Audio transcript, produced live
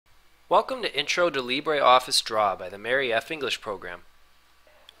Welcome to Intro to LibreOffice Draw by the Mary F. English program.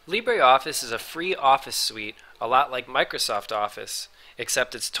 LibreOffice is a free office suite, a lot like Microsoft Office,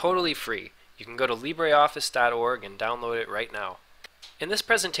 except it's totally free. You can go to LibreOffice.org and download it right now. In this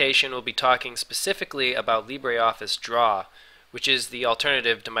presentation, we'll be talking specifically about LibreOffice Draw, which is the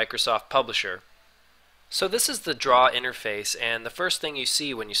alternative to Microsoft Publisher. So this is the Draw interface, and the first thing you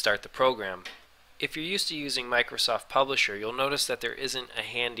see when you start the program. If you're used to using Microsoft Publisher, you'll notice that there isn't a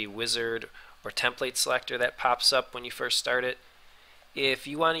handy wizard or template selector that pops up when you first start it. If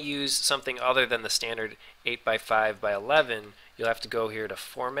you want to use something other than the standard 8x5x11, you'll have to go here to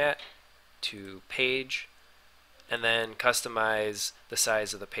Format, to Page, and then customize the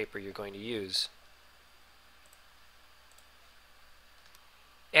size of the paper you're going to use.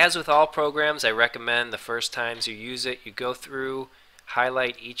 As with all programs, I recommend the first times you use it, you go through,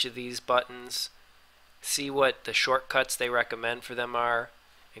 highlight each of these buttons, see what the shortcuts they recommend for them are,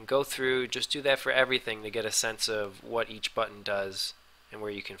 and go through, just do that for everything to get a sense of what each button does and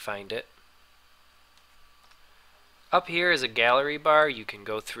where you can find it. Up here is a gallery bar. You can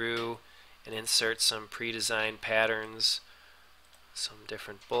go through and insert some pre-designed patterns, some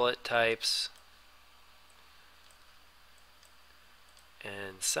different bullet types,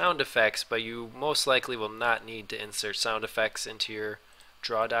 and sound effects, but you most likely will not need to insert sound effects into your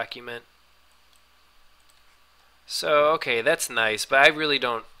draw document. So okay, that's nice, but I really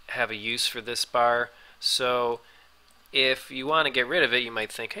don't have a use for this bar. So if you want to get rid of it, you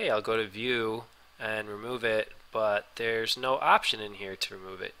might think, hey, I'll go to View and remove it, but there's no option in here to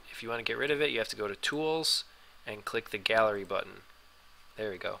remove it. If you want to get rid of it, you have to go to Tools and click the Gallery button.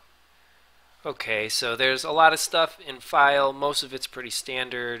 There we go. Okay, so there's a lot of stuff in File. Most of it's pretty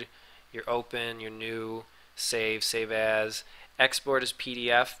standard. You're open, you're new, save, save as. Export as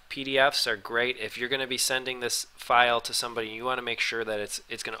PDF. PDFs are great if you're going to be sending this file to somebody. You want to make sure that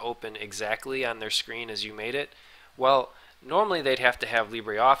it's going to open exactly on their screen as you made it. Well, normally they'd have to have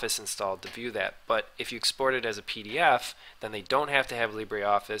LibreOffice installed to view that, but if you export it as a PDF, then they don't have to have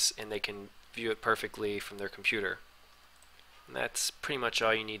LibreOffice and they can view it perfectly from their computer. And that's pretty much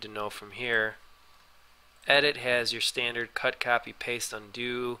all you need to know from here. Edit has your standard cut, copy, paste,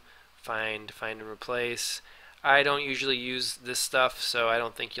 undo, find and replace. I don't usually use this stuff, so I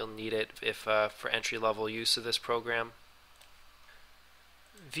don't think you'll need it for entry-level use of this program.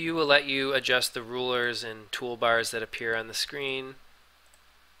 View will let you adjust the rulers and toolbars that appear on the screen. You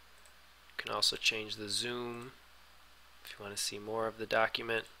can also change the zoom if you want to see more of the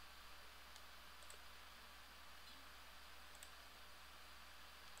document.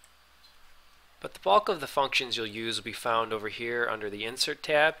 But the bulk of the functions you'll use will be found over here under the Insert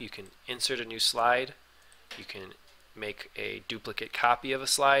tab. You can insert a new slide. You can make a duplicate copy of a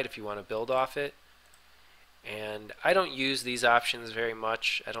slide if you want to build off it. And I don't use these options very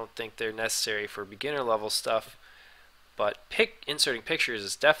much. I don't think they're necessary for beginner level stuff, but inserting pictures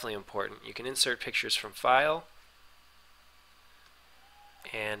is definitely important. You can insert pictures from File,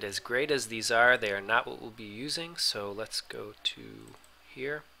 and as great as these are, they are not what we'll be using, so let's go to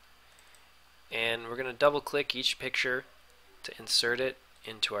here. And we're going to double click each picture to insert it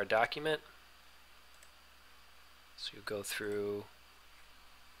into our document. So you go through,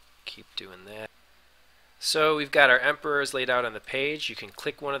 keep doing that. So we've got our emperors laid out on the page. You can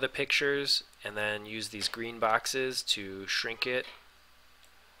click one of the pictures and then use these green boxes to shrink it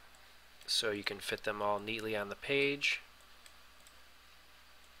so you can fit them all neatly on the page.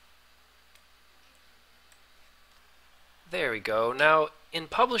 There we go. Now in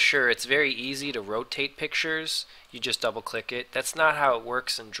Publisher it's very easy to rotate pictures. You just double click it. That's not how it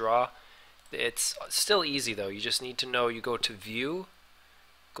works in Draw. It's still easy though. You just need to know, you go to View,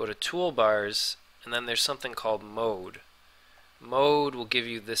 go to Toolbars, and then there's something called Mode. Mode will give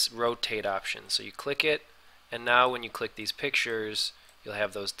you this rotate option. So you click it, and now when you click these pictures, you'll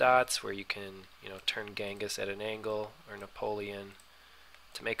have those dots where you can, turn Genghis at an angle or Napoleon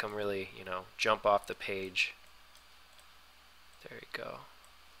to make them really, jump off the page. There you go.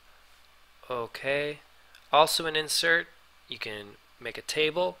 Okay. Also in Insert, you can make a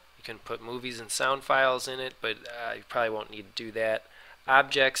table. You can put movies and sound files in it, but you probably won't need to do that.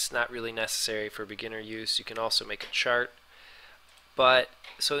 Objects, not really necessary for beginner use. You can also make a chart.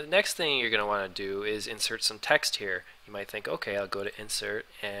 So the next thing you're going to want to do is insert some text here. You might think, okay, I'll go to Insert,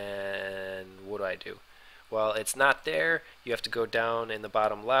 and what do? Well, it's not there. You have to go down in the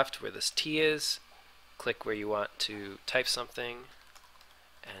bottom left where this T is, click where you want to type something,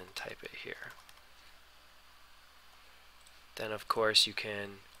 and type it here. Then of course you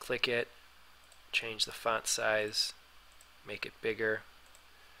can click it, change the font size, make it bigger,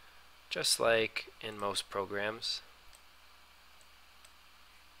 just like in most programs.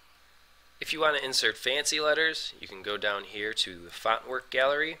 If you want to insert fancy letters, you can go down here to the font work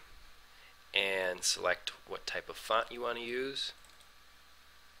gallery and select what type of font you want to use.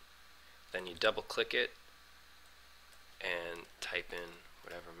 Then you double click it and type in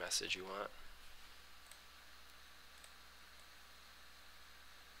whatever message you want.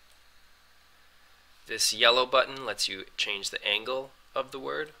 This yellow button lets you change the angle of the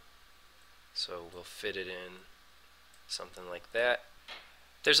word, so we'll fit it in something like that.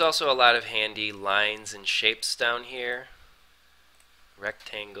 There's also a lot of handy lines and shapes down here,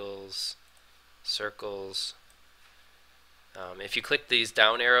 rectangles, circles. If you click these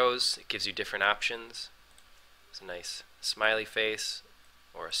down arrows, it gives you different options. It's a nice smiley face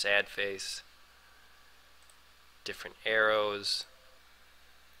or a sad face, different arrows,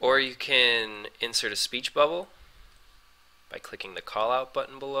 or you can insert a speech bubble by clicking the call out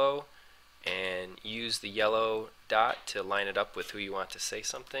button below and use the yellow dot to line it up with who you want to say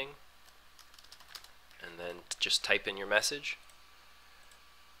something, and then just type in your message.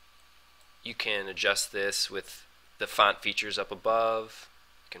 You can adjust this with the font features up above.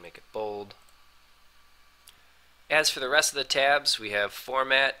 You can make it bold. As for the rest of the tabs, we have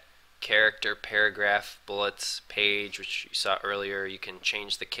format, character, paragraph, bullets, page, which you saw earlier. You can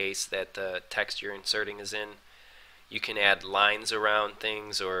change the case that the text you're inserting is in. You can add lines around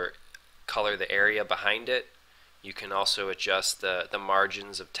things or color the area behind it. You can also adjust the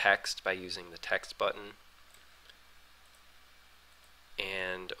margins of text by using the text button.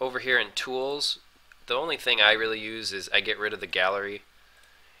 And over here in tools, the only thing I really use is I get rid of the gallery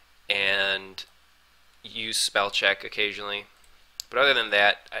and use spell check occasionally. But other than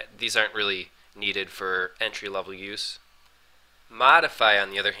that, these aren't really needed for entry-level use. Modify, on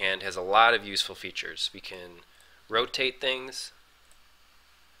the other hand, has a lot of useful features. We can rotate things.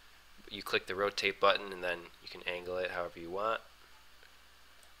 You click the rotate button and then you can angle it however you want.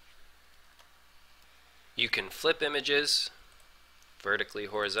 You can flip images vertically,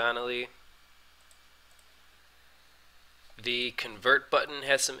 horizontally. The convert button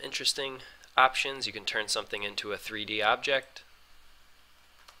has some interesting options. You can turn something into a 3D object.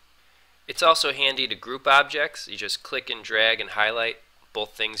 It's also handy to group objects. You just click and drag and highlight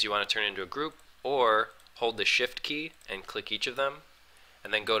both things you want to turn into a group, or hold the Shift key and click each of them,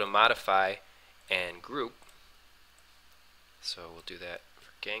 and then go to Modify and Group. So we'll do that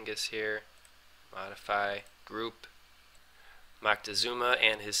for Genghis here. Modify, Group, Moctezuma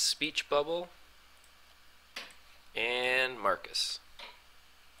and his speech bubble, and Marcus.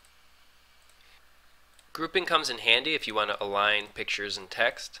 Grouping comes in handy if you want to align pictures and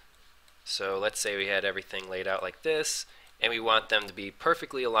text. So let's say we had everything laid out like this, and we want them to be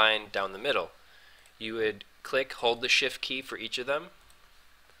perfectly aligned down the middle. You would hold the Shift key for each of them,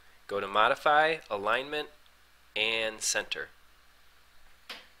 go to Modify, Alignment, and Center.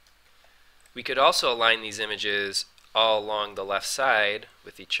 We could also align these images all along the left side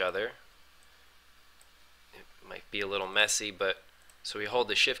with each other. It might be a little messy, but so we hold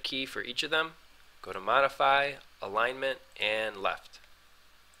the Shift key for each of them, go to Modify, Alignment, and Left.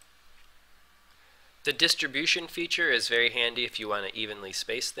 The distribution feature is very handy if you want to evenly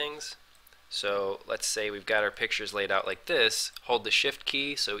space things. So let's say we've got our pictures laid out like this. Hold the Shift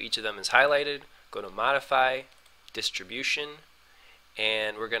key so each of them is highlighted. Go to Modify, Distribution,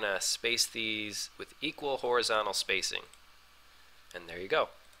 and we're going to space these with equal horizontal spacing. And there you go.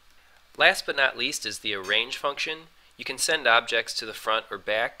 Last but not least is the Arrange function. You can send objects to the front or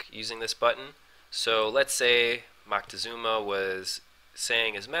back using this button. So let's say Moctezuma was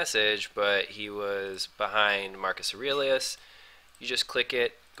saying his message, but he was behind Marcus Aurelius. You just click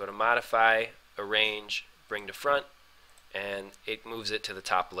it, go to Modify, Arrange, Bring to Front, and it moves it to the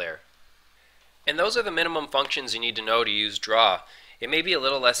top layer. And those are the minimum functions you need to know to use Draw. It may be a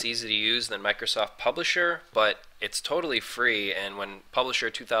little less easy to use than Microsoft Publisher, but it's totally free, and when Publisher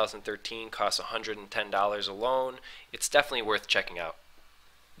 2013 costs $110 alone, it's definitely worth checking out.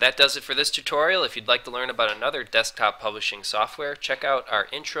 That does it for this tutorial. If you'd like to learn about another desktop publishing software, check out our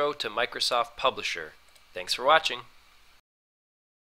Intro to Microsoft Publisher. Thanks for watching.